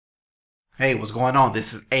Hey, what's going on?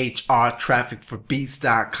 This is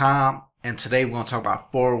trafficforbeats.com, and today we're going to talk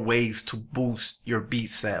about 4 ways to boost your beat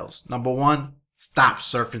sales. Number 1, stop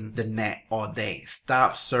surfing the net all day.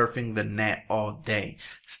 Stop surfing the net all day.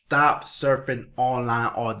 Stop surfing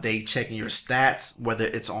online all day, checking your stats, whether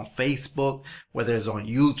it's on Facebook, whether it's on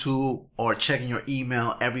YouTube, or checking your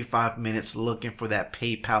email every 5 minutes looking for that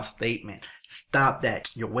PayPal statement. Stop that.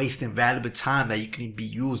 You're wasting valuable time that you can be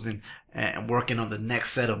using and working on the next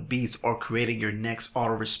set of beats or creating your next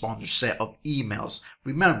autoresponder set of emails.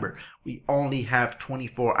 Remember, we only have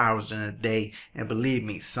 24 hours in a day, and believe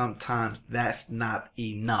me, sometimes that's not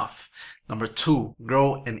enough. Number 2,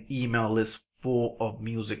 grow an email list full of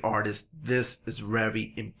music artists. This is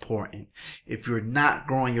very important. If you're not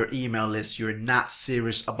growing your email list, you're not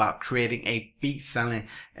serious about creating a beat selling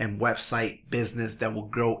and website business that will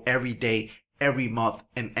grow every day, every month,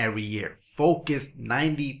 and every year. Focus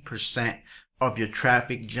 90% of your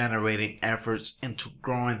traffic generating efforts into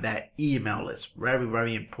growing that email list. Very,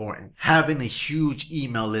 very important. Having a huge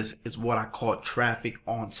email list is what I call traffic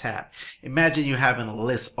on tap. Imagine you having a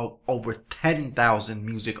list of over 10,000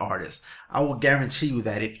 music artists. I will guarantee you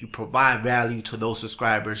that if you provide value to those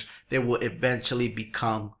subscribers, they will eventually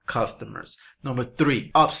become customers. Number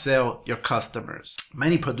 3, upsell your customers.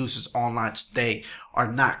 Many producers online today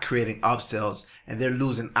are not creating upsells, and they're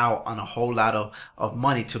losing out on a whole lot of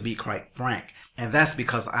money, to be quite frank. And that's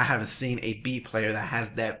because I haven't seen a beat player that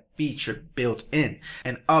has that feature built in.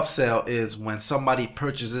 An upsell is when somebody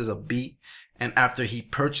purchases a beat, and after he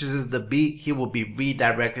purchases the beat, he will be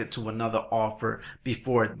redirected to another offer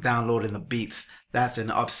before downloading the beats. That's an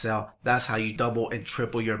upsell. That's how you double and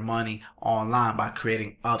triple your money online, by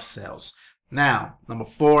creating upsells. Now, number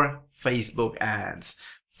 4, Facebook ads.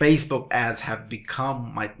 Facebook ads have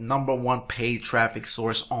become my number 1 paid traffic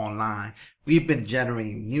source online. We've been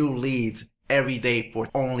generating new leads every day for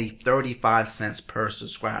only 35 cents per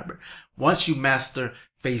subscriber. Once you master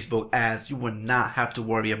Facebook ads, you will not have to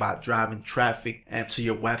worry about driving traffic to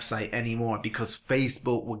your website anymore, because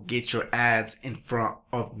Facebook will get your ads in front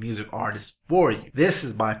of music artists for you. This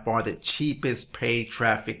is by far the cheapest paid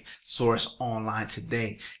traffic source online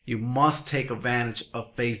today. You must take advantage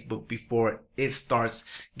of Facebook before it starts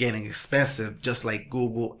getting expensive, just like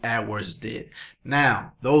Google AdWords did.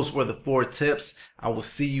 Now, those were the 4 tips. I will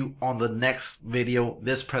see you on the next video.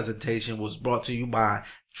 This presentation was brought to you by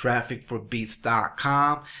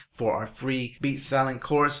trafficforbeats.com. For our free beat selling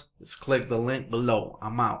course, just click the link below.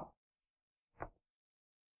 I'm out.